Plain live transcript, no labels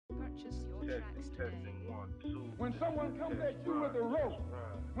Testing 1, 2. When someone comes at you with a rope,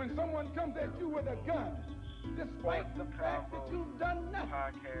 when someone comes at you with a gun, despite the fact that you've done nothing,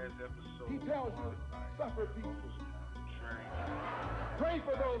 Podcast episode. he tells you, suffer peacefully. Pray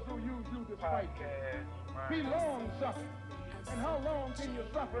for those who use you despite you. Be long suffering. And how long can you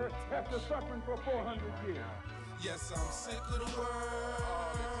suffer after suffering for 400 years? Yes, I'm sick of the world.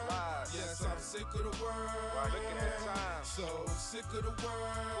 Yes, I'm sick of the world. Look at the time. So sick of the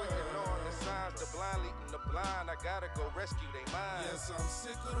world. Ignoring the signs, the blind leading the blind. I gotta go rescue they minds. Yes, I'm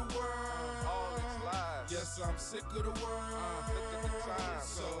sick of the world. All these lies. Yes, I'm sick of the world. Look at the time.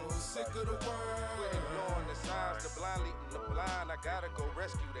 So sick of the world. Ignoring the signs, the blind leading the blind. I gotta go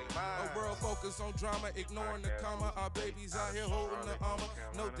rescue they minds. A world focused on drama, ignoring the comma. Our babies out here holding the armor.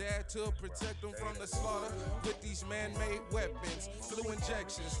 No dad to protect them from the slaughter. With these man-made weapons, flu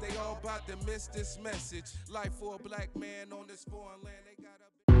injections, they all about to miss this message. Life for a black man on this foreign land. They got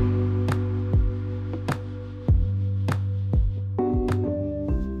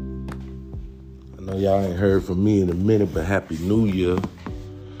I know y'all ain't heard from me in a minute, but Happy New Year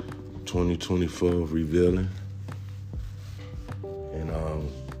 2024 revealing. And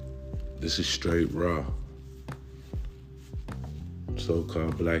this is straight raw.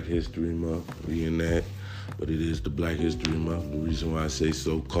 So-called Black History Month. We in that, but it is the Black History Month. The reason why I say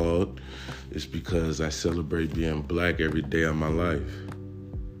so-called is because I celebrate being black every day of my life.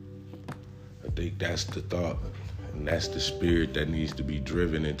 I think that's the thought, and that's the spirit that needs to be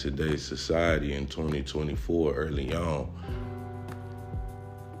driven in today's society in 2024 early on.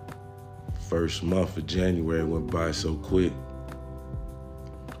 First month of January went by so quick.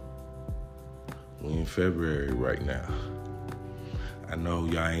 We in February right now. I know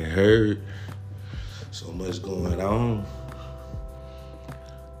y'all ain't heard. So much going on.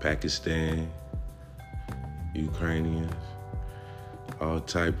 Pakistan, Ukrainians, all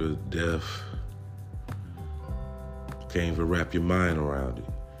type of death. Can't even wrap your mind around it.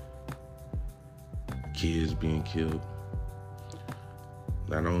 Kids being killed.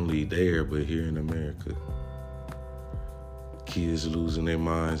 Not only there, but here in America. Kids losing their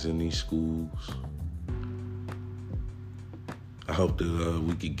minds in these schools. I hope that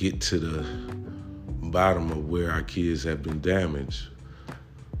we could get to the bottom of where our kids have been damaged.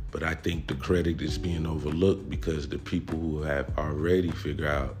 But I think the credit is being overlooked because the people who have already figured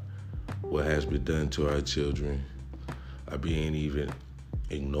out what has been done to our children are being even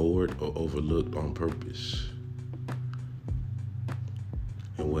ignored or overlooked on purpose.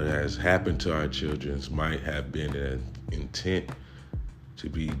 And what has happened to our children might have been an intent to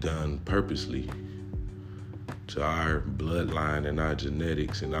be done purposely to our bloodline and our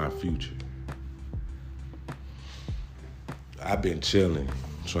genetics and our future. I've been chilling,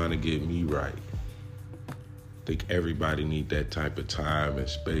 trying to get me right. I think everybody need that type of time and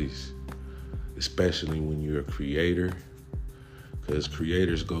space, especially when you're a creator, because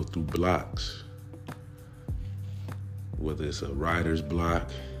creators go through blocks. Whether it's a writer's block,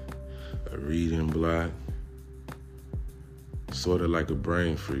 a reading block, sort of like a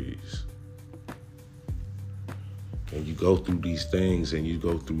brain freeze. And you go through these things and you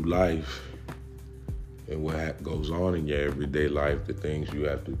go through life, and what goes on in your everyday life, the things you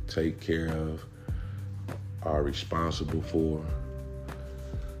have to take care of, are responsible for.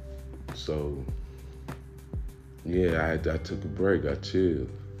 So, yeah, I took a break, I chilled.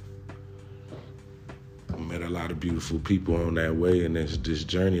 I met a lot of beautiful people on that way, and this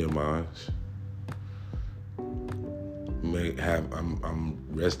journey of mine. I'm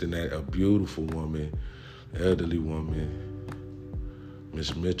resting at a beautiful woman, elderly woman,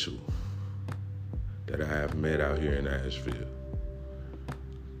 Miss Mitchell, that I have met out here in Asheville.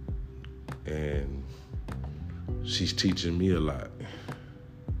 And she's teaching me a lot.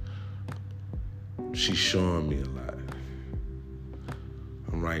 She's showing me a lot.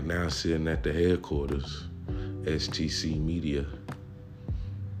 I'm right now sitting at the headquarters, STC Media,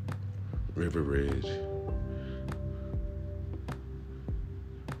 River Ridge.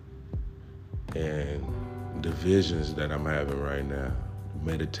 And the visions that I'm having right now,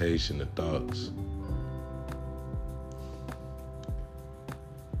 meditation, the thoughts,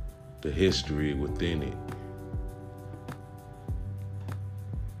 the history within it.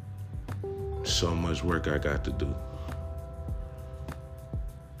 So much work I got to do.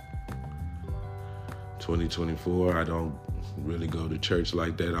 2024, I don't really go to church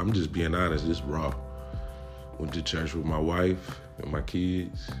like that. I'm just being honest, it's raw. Went to church with my wife and my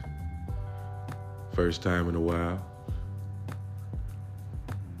kids. First time in a while.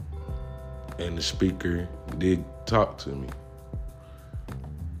 And the speaker did talk to me.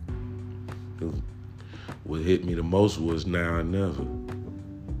 What hit me the most was now or never.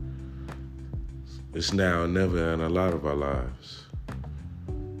 It's now or never in a lot of our lives.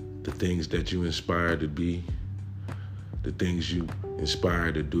 The things that you inspire to be, the things you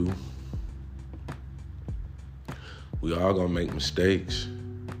inspire to do. We all gonna make mistakes,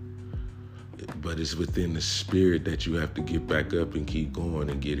 but it's within the spirit that you have to get back up and keep going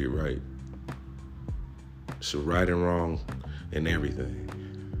and get it right. So right and wrong in everything.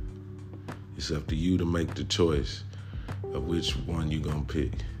 It's up to you to make the choice of which one you're gonna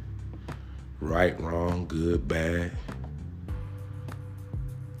pick. Right, wrong, good, bad.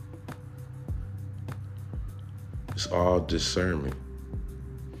 It's all discernment.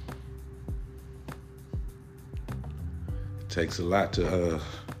 It takes a lot to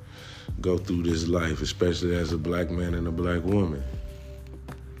go through this life, especially as a black man and a black woman.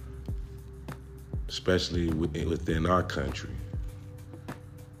 Especially within our country.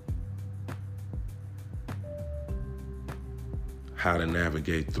 How to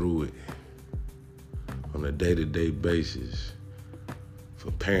navigate through it on a day-to-day basis.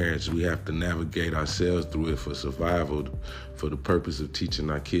 For parents, we have to navigate ourselves through it for survival, for the purpose of teaching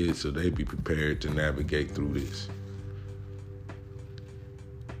our kids so they be prepared to navigate through this.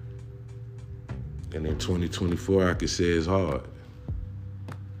 And in 2024, I could say it's hard.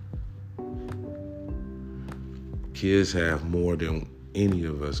 Kids have more than any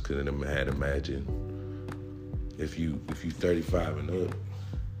of us could have had imagined. If you 35 and up,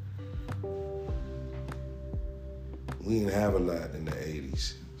 we didn't have a lot in the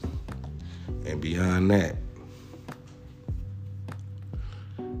 80s. And beyond that,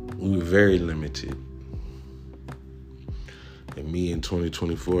 we were very limited. And me in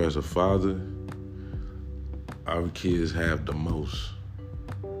 2024 as a father, our kids have the most.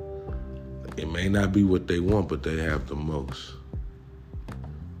 It may not be what they want, but they have the most.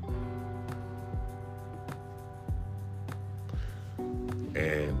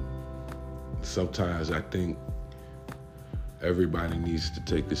 And sometimes I think everybody needs to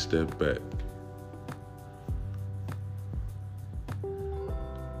take a step back.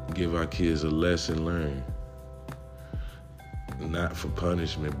 Give our kids a lesson learned. Not for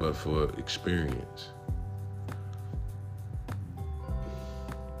punishment, but for experience.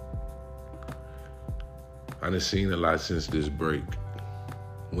 I done seen a lot since this break.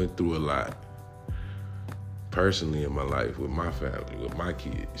 Went through a lot. Personally in my life, with my family, with my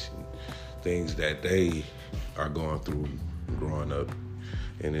kids. Things that they are going through growing up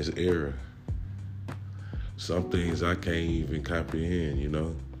in this era. Some things I can't even comprehend, you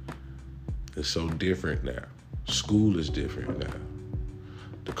know? It's so different now. School is different now.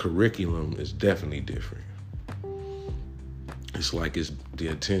 The curriculum is definitely different. It's like the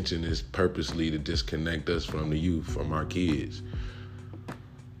intention is purposely to disconnect us from the youth, from our kids,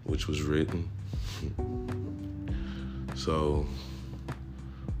 which was written. So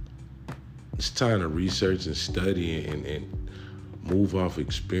it's time to research and study and move off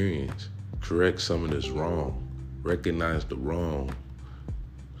experience, correct some of this wrong, recognize the wrong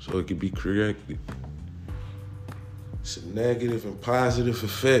so it can be corrected. It's a negative and positive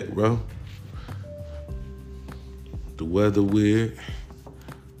effect, bro. The weather weird.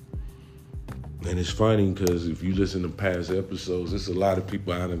 And it's funny because if you listen to past episodes, there's a lot of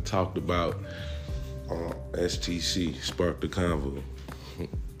people I done talked about STC, Spark the Convo.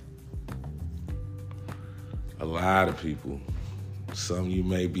 A lot of people. Some you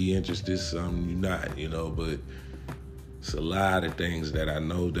may be interested, some you not, you know, but it's a lot of things that I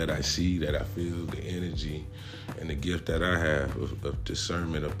know, that I see, that I feel, the energy and the gift that I have of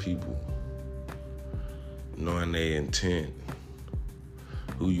discernment of people. Knowing their intent,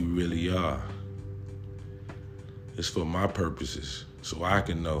 who you really are. It's for my purposes, so I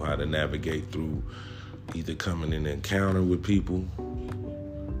can know how to navigate through either coming in encounter with people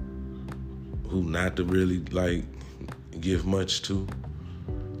who not to really give much to.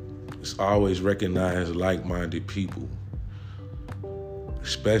 It's always recognize like-minded people,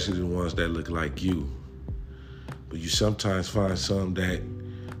 especially the ones that look like you. But you sometimes find some that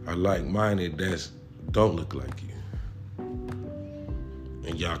are like-minded that don't look like you.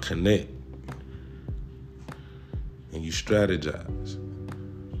 And y'all connect. And you strategize.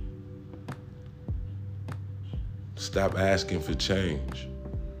 Stop asking for change.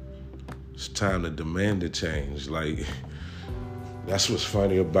 It's time to demand a change. That's what's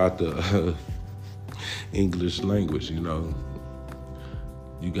funny about the English language, you know.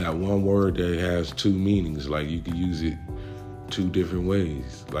 You got one word that has two meanings. You can use it two different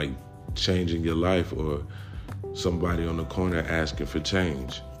ways. Like changing your life or somebody on the corner asking for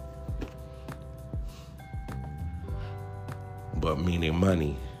change. But meaning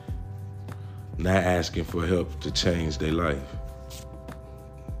money. Not asking for help to change their life.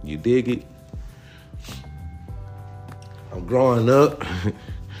 You dig it? I'm growing up.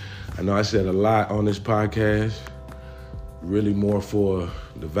 I know I said a lot on this podcast, really more for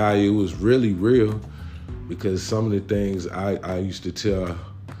the value is really real, because some of the things I used to tell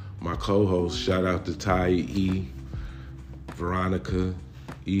my co-hosts, shout out to Ty E, Veronica,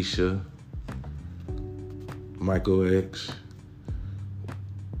 Isha, Michael X.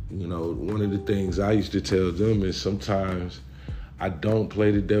 You know, one of the things I used to tell them is sometimes I don't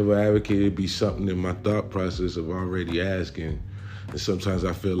play the devil advocate. It'd be something in my thought process of already asking. And sometimes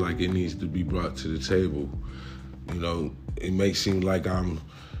I feel like it needs to be brought to the table. You know, it may seem like I'm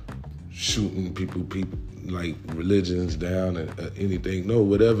shooting people like religions down or anything. No,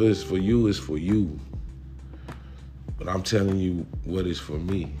 whatever is for you is for you. But I'm telling you what is for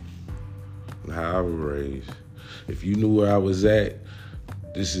me and how I was raised. If you knew where I was at,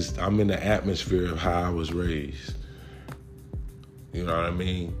 I'm in the atmosphere of how I was raised. You know what I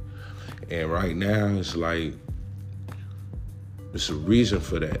mean? And right now, it's like, it's a reason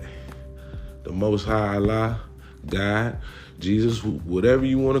for that. The Most High, Allah, God, Jesus, whatever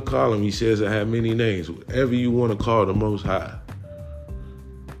you want to call him, he says I have many names. Whatever you want to call the Most High.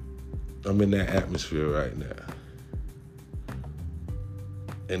 I'm in that atmosphere right now.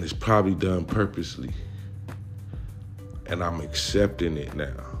 And it's probably done purposely. And I'm accepting it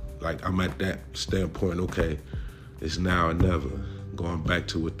now. Like, I'm at that standpoint, okay, it's now or never. Going back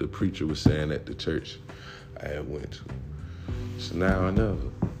to what the preacher was saying at the church I had went to. It's now or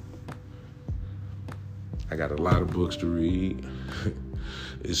never. I got a lot of books to read.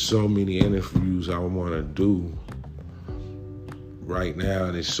 There's so many interviews I want to do right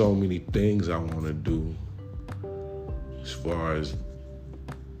now. There's so many things I want to do as far as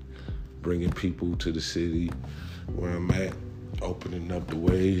bringing people to the city where I'm at, opening up the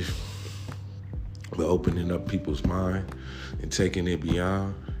ways, but opening up people's mind and taking it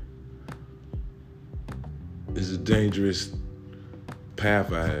beyond. It's a dangerous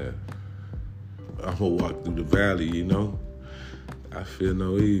path I have. I'm gonna walk through the valley, you know. I fear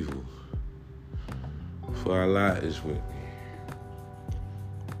no evil, for Allah is with me.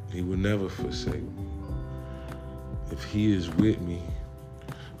 He will never forsake me. If he is with me,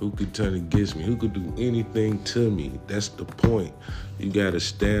 who could turn against me? Who could do anything to me? That's the point. You gotta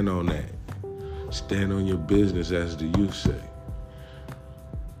stand on that. Stand on your business, as the youth say.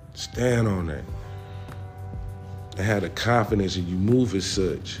 Stand on that. And have the confidence and you move as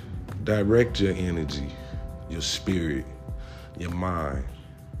such. Direct your energy, your spirit, your mind.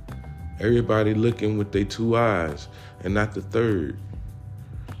 Everybody looking with their two eyes and not the third.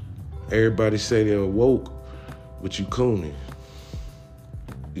 Everybody say they're woke, but you cooning.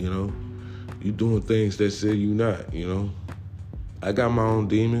 You know? You doing things that say you not, you know? I got my own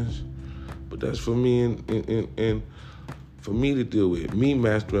demons, but that's for me and for me to deal with. Me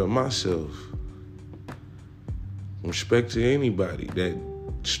mastering myself. Respect to anybody that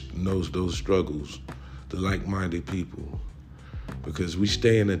knows those struggles, the like-minded people. Because we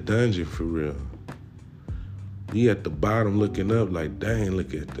stay in a dungeon for real. We at the bottom looking up like, dang,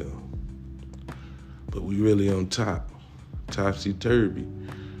 look at them. But we really on top. Topsy-turvy.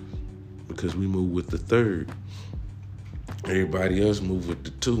 Because we move with the third. Everybody else move with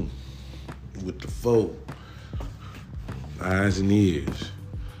the two. With the four. Eyes and ears.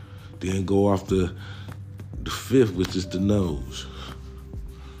 Then go off the fifth, which is the nose.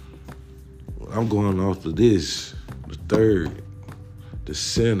 I'm going off of this, the third, the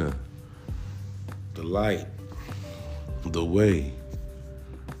center, the light, the way.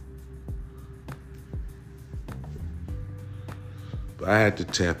 But I had to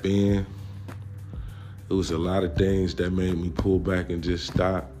tap in. It was a lot of things that made me pull back and just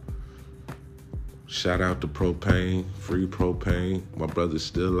stop. Shout out to propane, free propane. My brother's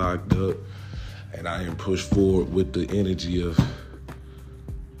still locked up. And I am pushed forward with the energy of,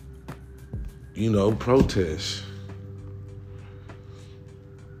 you know, protest.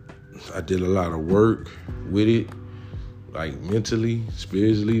 I did a lot of work with it, like mentally,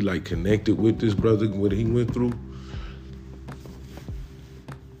 spiritually, like connected with this brother, what he went through.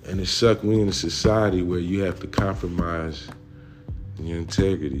 And it sucked me in a society where you have to compromise your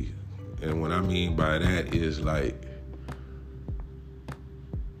integrity. And what I mean by that is like,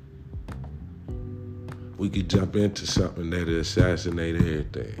 we could jump into something that'll assassinate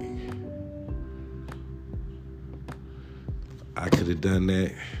everything. I could have done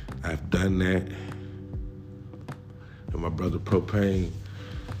that. I've done that. And my brother Propane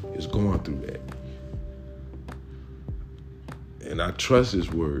is going through that. And I trust his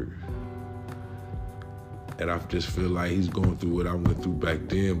word. And I just feel like he's going through what I went through back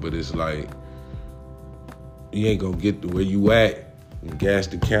then, but it's like, you ain't gonna get to where you at in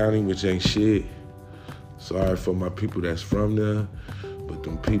Gaston County, which ain't shit. Sorry for my people that's from there, but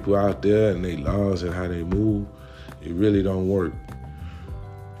them people out there and they laws and how they move, it really don't work.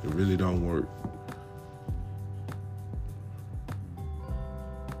 It really don't work.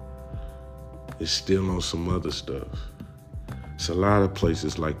 It's still on some other stuff. It's a lot of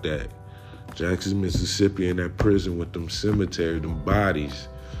places like that. Jackson, Mississippi, in that prison with them cemetery, them bodies,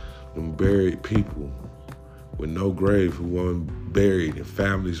 them buried people with no grave who weren't buried and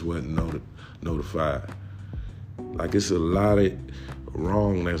families wasn't notified. Like, it's a lot of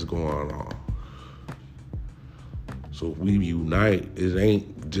wrong that's going on. So if we unite, it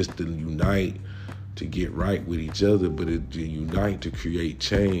ain't just to unite to get right with each other, but it to unite to create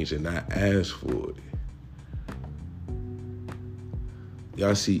change and not ask for it.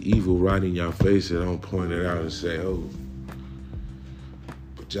 Y'all see evil right in your face and don't point it out and say, oh.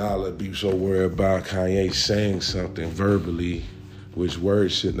 But y'all be so worried about Kanye saying something verbally, which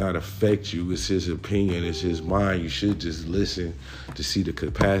words should not affect you. It's his opinion, it's his mind. You should just listen to see the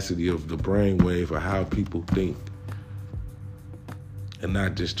capacity of the brainwave or how people think. And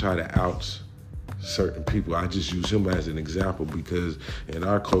not just try to out certain people. I just use him as an example because in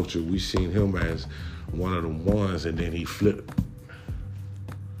our culture, we seen him as one of them ones and then he flipped.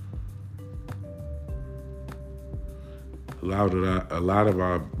 A lot of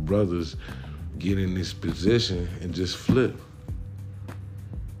our brothers get in this position and just flip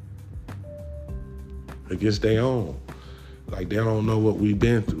against their own. Like they don't know what we've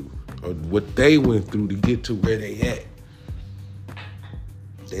been through or what they went through to get to where they at.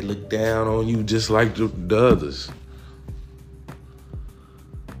 They look down on you just like the others.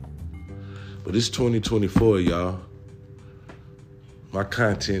 But it's 2024, y'all. My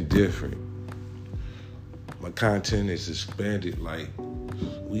content different. My content is expanded. Like,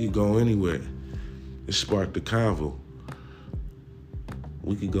 we could go anywhere. It sparked the convo.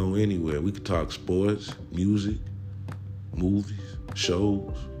 We could go anywhere. We could talk sports, music, movies,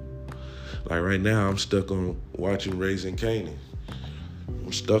 shows. Like right now, I'm stuck on watching Raising Kanan.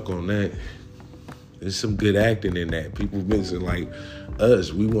 I'm stuck on that. There's some good acting in that. People mention like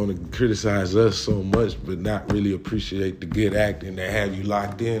us. We want to criticize us so much, but not really appreciate the good acting that have you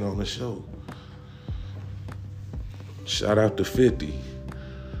locked in on the show. Shout out to 50.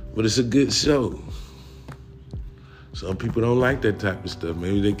 But it's a good show. Some people don't like that type of stuff.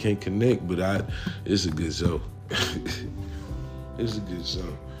 Maybe they can't connect, but it's a good show. It's a good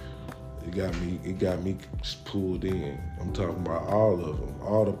show. It got me pulled in. I'm talking about all of them,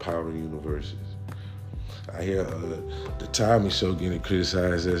 all the power universes. I hear the Tommy show getting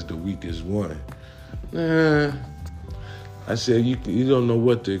criticized as the weakest one. Nah. I said, you don't know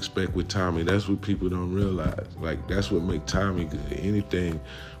what to expect with Tommy. That's what people don't realize. Like, that's what makes Tommy good. Anything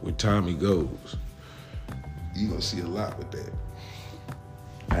where Tommy goes, you're going to see a lot with that.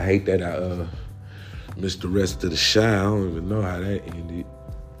 I hate that I missed the rest of the show. I don't even know how that ended.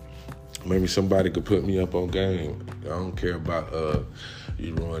 Maybe somebody could put me up on game. I don't care about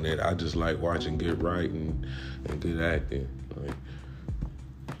you ruin it. I just like watching good writing and good acting. Like,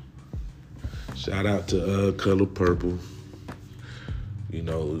 shout out to Color Purple. You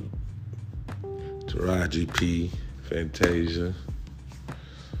know, Taraji P, Fantasia,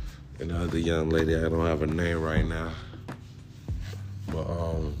 and the other young lady, I don't have her name right now. But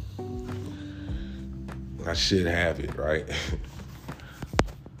I should have it, right?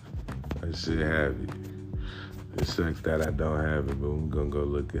 I should have it. It sucks that I don't have it, but we're gonna go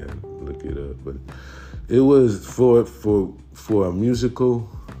look it up. But it was for a musical.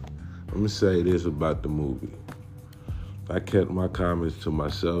 I'm gonna say this about the movie. I kept my comments to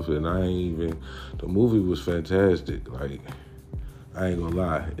myself, and the movie was fantastic. Like, I ain't gonna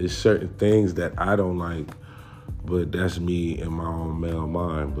lie. It's certain things that I don't like, but that's me in my own male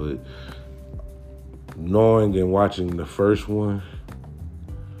mind. But knowing and watching the first one,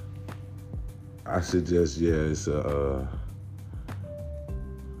 I suggest, it's a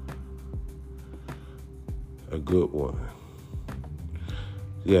good one.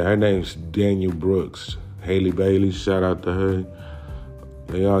 Yeah, her name's Daniel Brooks. Haley Bailey, shout out to her.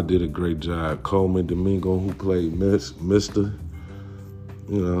 They all did a great job. Coleman Domingo, who played Mr.,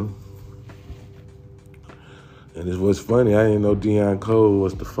 you know. And it was funny, I didn't know Deion Cole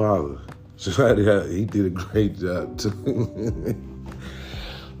was the father. So he did a great job, too.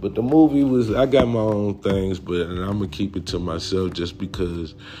 But the movie I got my own things, but I'm going to keep it to myself just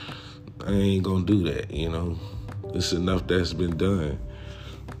because I ain't going to do that, you know. It's enough that's been done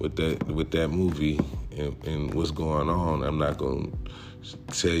with that movie and what's going on. I'm not going to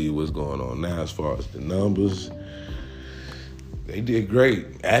tell you what's going on now as far as the numbers. They did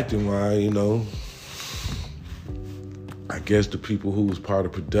great acting-wise, you know. I guess the people who was part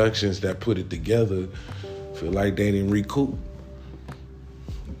of productions that put it together Feel like they didn't recoup.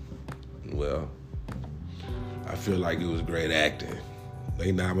 Well, I feel like it was great acting.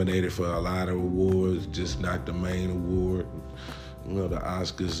 They nominated for a lot of awards, just not the main award. You know, the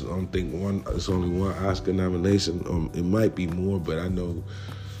Oscars, I don't think it's only one Oscar nomination. It might be more, but I know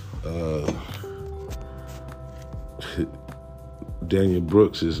Daniel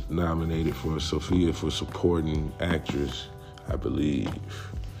Brooks is nominated for Sophia for supporting actress, I believe.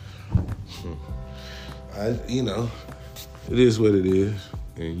 It is what it is.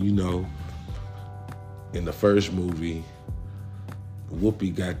 And in the first movie,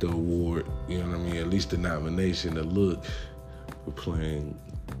 Whoopi got the award, you know what I mean? At least the nomination, the look for playing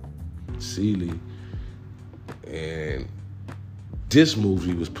Celie. And this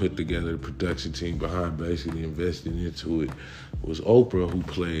movie was put together, the production team behind basically investing into it was Oprah, who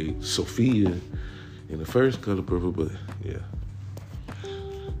played Sophia in the first Color Purple, but yeah.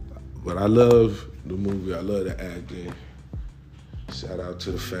 But I love the movie, I love the acting. Shout out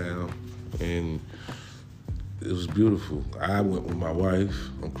to the fam, and it was beautiful. I went with my wife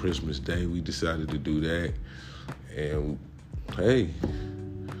on Christmas Day. We decided to do that, and hey,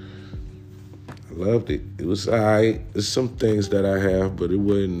 I loved it. It was all right. There's some things that I have, but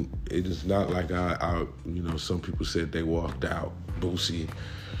it is not like I some people said they walked out. Boosie,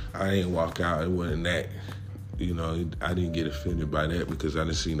 I didn't walk out. It wasn't that. I didn't get offended by that because I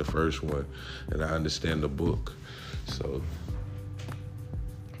didn't see the first one, and I understand the book. So,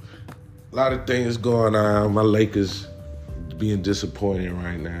 a lot of things going on. My Lakers being disappointing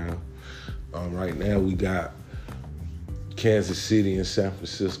right now. Right now we got Kansas City and San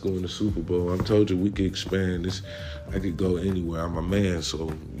Francisco in the Super Bowl. I told you we could expand this. I could go anywhere. I'm a man,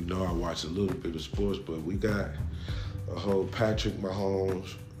 so I watch a little bit of sports, but we got a whole Patrick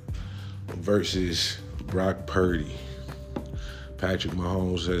Mahomes versus Brock Purdy. Patrick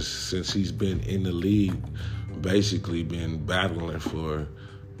Mahomes has, since he's been in the league, basically been battling for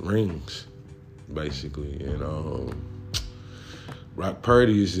rings, basically. And Brock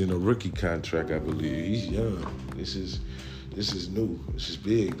Purdy is in a rookie contract, I believe. He's young. This is new. This is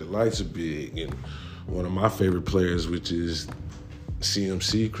big. The lights are big. And one of my favorite players, which is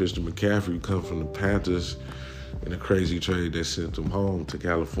CMC, Christian McCaffrey, come from the Panthers in a crazy trade that sent him home to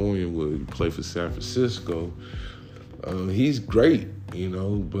California where he played for San Francisco. He's great,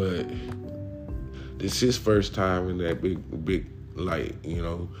 but it's his first time in that big light,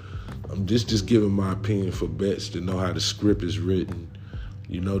 I'm just giving my opinion for bets to know how the script is written.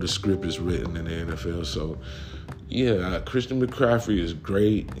 The script is written in the NFL. So, yeah, Christian McCaffrey is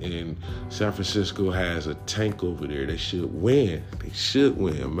great, and San Francisco has a tank over there. They should win. They should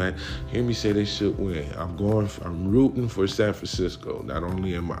win, man. Hear me say they should win. I'm rooting for San Francisco. Not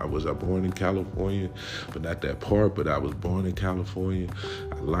only was I born in California, but not that part, but I was born in California.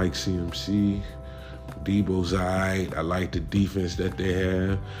 I like CMC. Debo's all right. I like the defense that they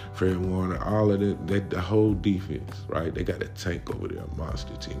have. Fred Warner, all of it, the whole defense, right? They got a tank over there, a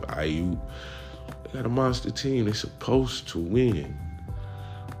monster team. Ayuk, they got a monster team. They're supposed to win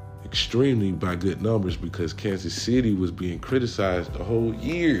extremely by good numbers because Kansas City was being criticized the whole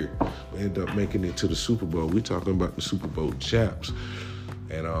year. We ended up making it to the Super Bowl. We're talking about the Super Bowl champs.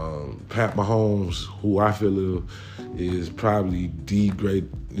 And Pat Mahomes, who I feel is probably the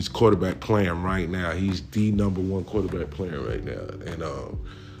greatest quarterback playing right now. He's the number one quarterback player right now. And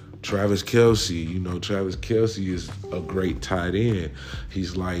Travis Kelce, Travis Kelce is a great tight end.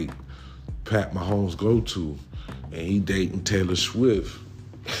 He's like Pat Mahomes' go-to. And he dating Taylor Swift.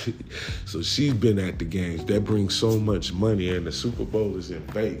 So she's been at the games. That brings so much money, and the Super Bowl is in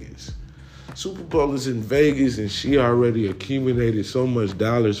Vegas. Super Bowl is in Vegas, and she already accumulated so much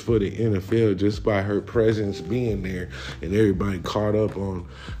dollars for the NFL just by her presence being there, and everybody caught up on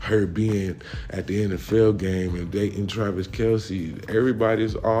her being at the NFL game and dating Travis Kelce.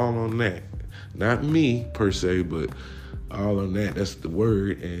 Everybody's all on that. Not me, per se, but all on that. That's the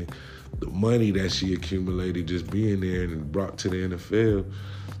word. And the money that she accumulated just being there and brought to the NFL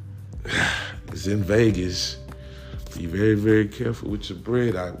is in Vegas. Be very, very careful with your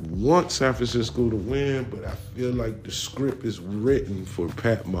bread. I want San Francisco to win, but I feel like the script is written for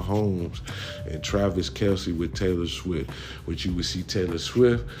Pat Mahomes and Travis Kelce with Taylor Swift, which you will see Taylor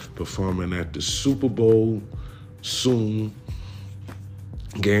Swift performing at the Super Bowl soon,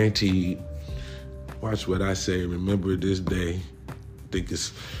 guaranteed. Watch what I say. Remember this day. I think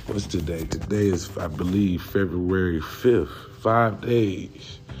what's today? Today is, I believe, February 5th. 5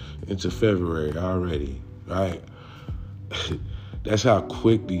 days into February already, right? That's how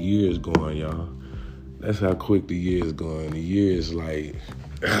quick the year is going, y'all. That's how quick the year is going. The year is like,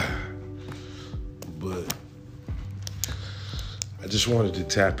 but just wanted to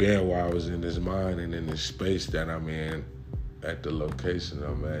tap in while I was in this mind and in this space that I'm in at the location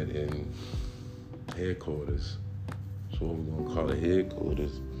I'm at in headquarters. That's what we're gonna call it,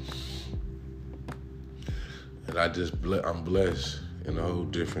 headquarters. And I'm blessed in a whole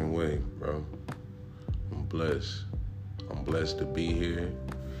different way, bro. I'm blessed. I'm blessed to be here.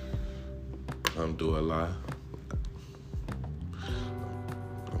 Alhamdulillah.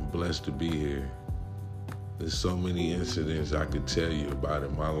 I'm blessed to be here. There's so many incidents I could tell you about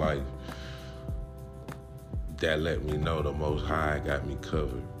in my life that let me know the Most High got me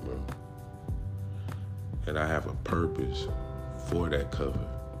covered, bro. And I have a purpose for that cover.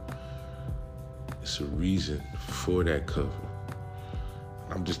 It's a reason for that cover.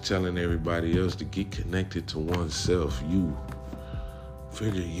 I'm just telling everybody else to get connected to oneself, you.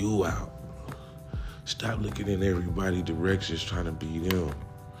 Figure you out. Stop looking in everybody's directions trying to be them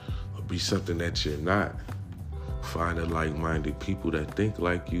or be something that you're not. Find the like-minded people that think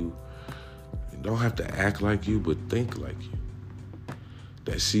like you and don't have to act like you, but think like you.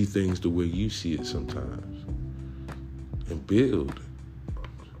 That see things the way you see it sometimes. And build.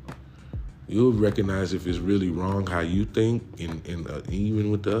 You'll recognize if it's really wrong how you think, and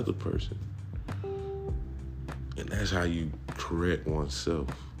even with the other person. And that's how you correct oneself.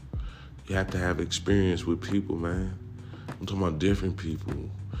 You have to have experience with people, man. I'm talking about different people.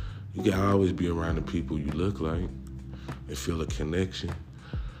 You can always be around the people you look like and feel a connection,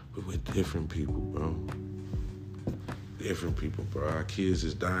 but with different people, bro. Different people, bro. Our kids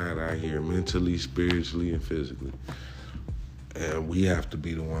is dying out here mentally, spiritually, and physically. And we have to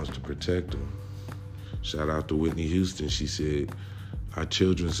be the ones to protect them. Shout out to Whitney Houston. She said, our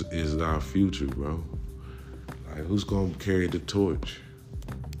children is our future, bro. Like, who's going to carry the torch?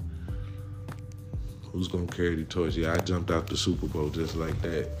 Who's going to carry the torch? Yeah, I jumped out the Super Bowl just like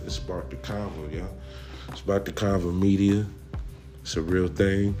that. It sparked the convo, y'all. Sparked the Convo Media. It's a real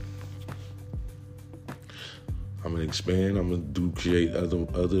thing. I'm going to expand. I'm going to create other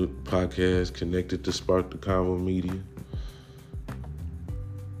podcasts connected to Spark the Convo Media.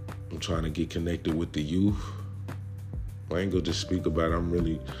 I'm trying to get connected with the youth. I ain't gonna just speak about it. I'm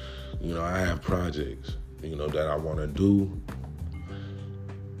really, I have projects, that I want to do,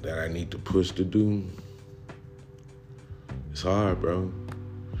 that I need to push to do. It's hard, bro.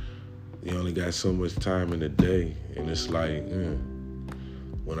 You only got so much time in the day, and it's like,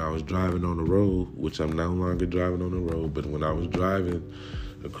 when I was driving on the road, which I'm no longer driving on the road, but when I was driving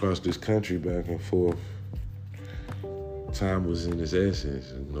across this country back and forth, time was in its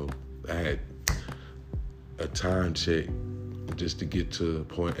essence. I had a time check just to get to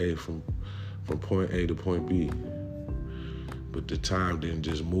point A from point A to point B. But the time didn't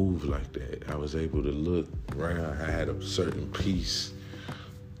just move like that. I was able to look around. I had a certain peace,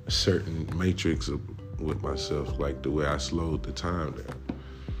 a certain matrix with myself, like the way I slowed the time down.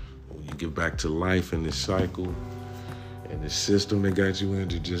 When you get back to life in this cycle and this system that got you in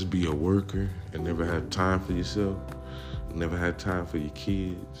to just be a worker and never have time for yourself, never had time for your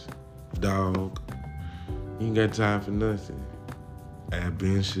kids, dog. You ain't got time for nothing.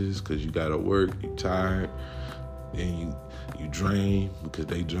 Ambitions, because you gotta work, you tired, and you drain because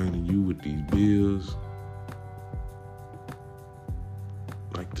they draining you with these bills.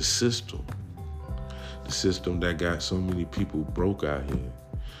 Like the system that got so many people broke out here.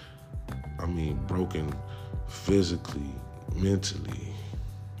 I mean, broken physically, mentally,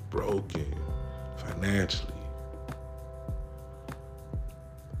 broken financially.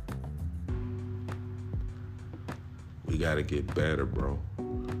 We gotta get better, bro.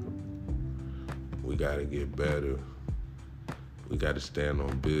 We gotta get better. We gotta stand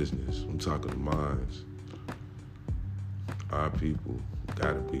on business. I'm talking to minds. Our people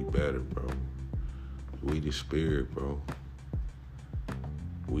gotta be better, bro. We the spirit, bro.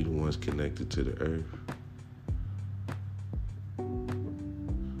 We the ones connected to the earth.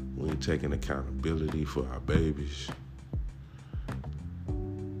 We ain't taking accountability for our babies.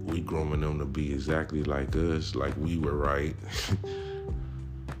 We grooming them to be exactly like us, like we were right.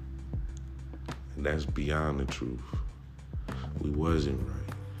 And that's beyond the truth. We wasn't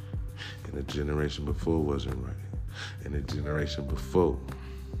right. And the generation before wasn't right. And the generation before.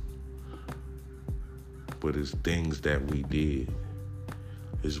 But it's things that we did.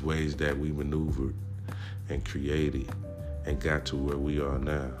 It's ways that we maneuvered and created and got to where we are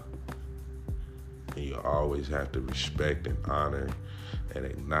now. And you always have to respect and honor and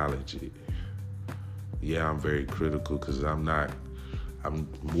acknowledge it. Yeah, I'm very critical because I'm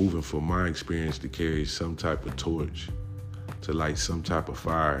moving from my experience to carry some type of torch, to light some type of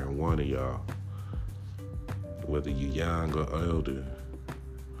fire in one of y'all. Whether you're young or elder,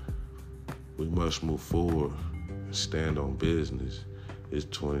 we must move forward stand on business. It's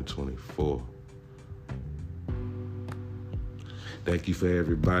 2024. Thank you for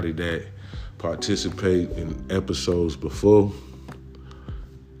everybody that participated in episodes before.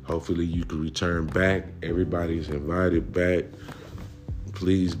 Hopefully you can return back. Everybody's invited back.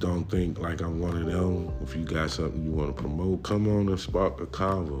 Please don't think like I'm one of them. If you got something you want to promote, come on and spark a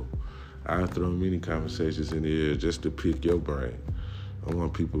convo. I throw many conversations in the air just to pick your brain. I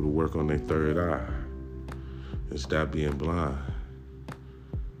want people to work on their third eye and stop being blind.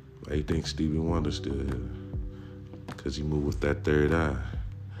 They think Stevie Wonder still here because he moved with that third eye.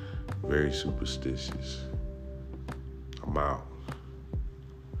 Very superstitious. I'm out.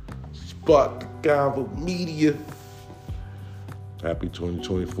 Spark the Convo Media. Happy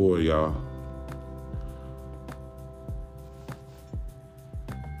 2024, y'all.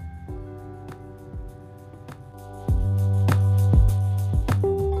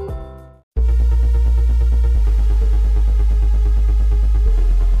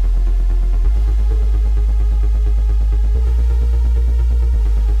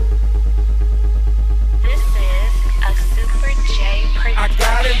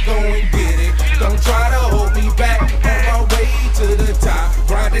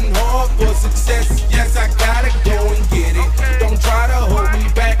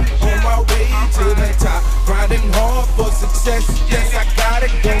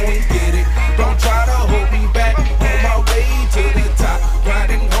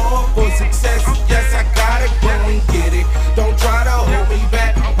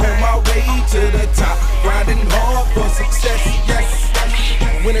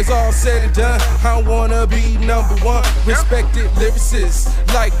 Said and done, I wanna be number one. Respected lyricists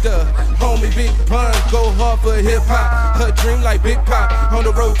like the homie Big Pun. Go hard for hip hop, her dream like Big Pop. On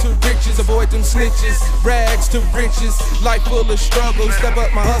the road to riches, avoid them snitches. Rags to riches, life full of struggles. Step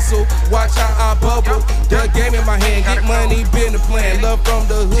up my hustle, watch how I bubble. The game in my hand, get money, been the plan. Love from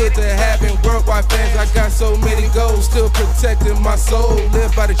the hood to having worldwide fans. I got so many goals, still protecting my soul.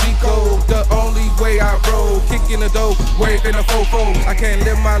 Live by the G code, the only way I roll. Kicking the dough, waving a fofo. I can't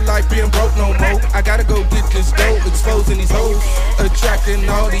live my life being broke no more. I gotta go get this dough, exposing these hoes, attracting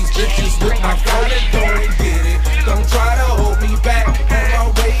all these bitches with my phone. Don't get it, don't try to hold me back. On my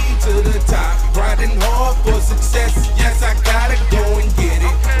way to the top, grinding hard for success. Yes, I gotta go and get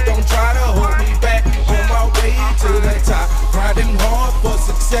it. Don't try to hold me back. On my way to the top, grinding hard for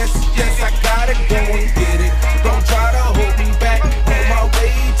success. Yes, I gotta go and get it. Don't try to hold me back. On my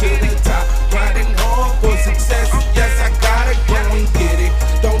way to the top, grinding hard for success. Yes, I gotta go and get it.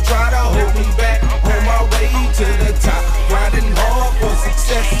 Don't try to hold me back. On my way to the top, grinding hard for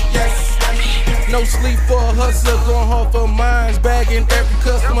success. Yes. No sleep for a hustler, going hard for mines. Bagging every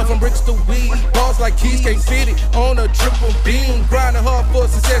customer from bricks to weed. Balls like keys, can't fit it on a triple beam. Grinding hard for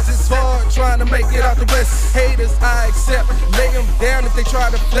success, it's hard trying to make it out the west. Haters, I accept, lay them down if they try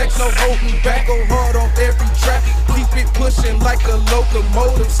to flex. No holding back, go hard on every track. Keep it pushing like a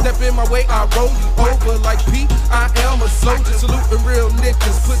locomotive. Step in my way, I roll you over like Pete. I am a soldier, saluting real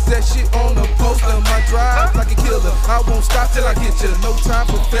niggas. Put that shit on a poster. My drive like a killer, I won't stop till I get you. No time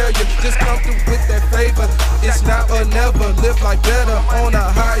for failure, just come through with that favor. It's now or never, live like better on a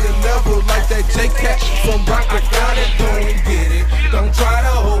higher level. Like that J-Cat from Rocket, gotta go and get it. Don't try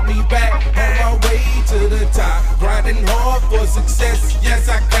to hold me back. On my way to the top, grinding hard for success. Yes,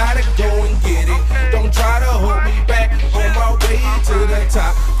 I gotta go and get it. Don't try to hold me back. On my way to the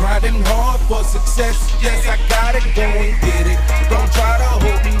top, grinding hard for success. Yes, I gotta go and get it. Don't try to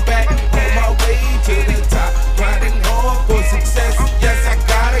hold me back. On my way to the top, grinding hard for success. Yes, I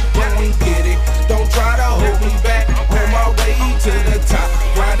gotta go and get it. Don't try to hold me back. On my way to the top,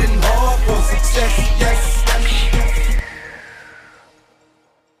 grinding hard for success. Yes.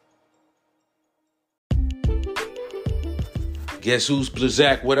 Guess who's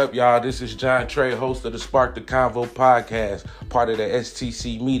Blazak? What up, y'all? This is JonTre, host of the Spark the Convo podcast, part of the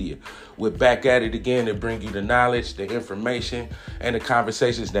STC Media. We're back at it again to bring you the knowledge, the information, and the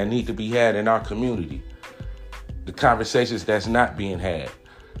conversations that need to be had in our community. The conversations that's not being had.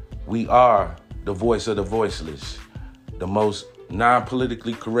 We are the voice of the voiceless, the most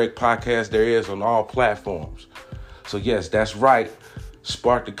non-politically correct podcast there is on all platforms. So yes, that's right,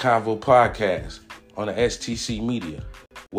 Spark the Convo podcast on the STC Media.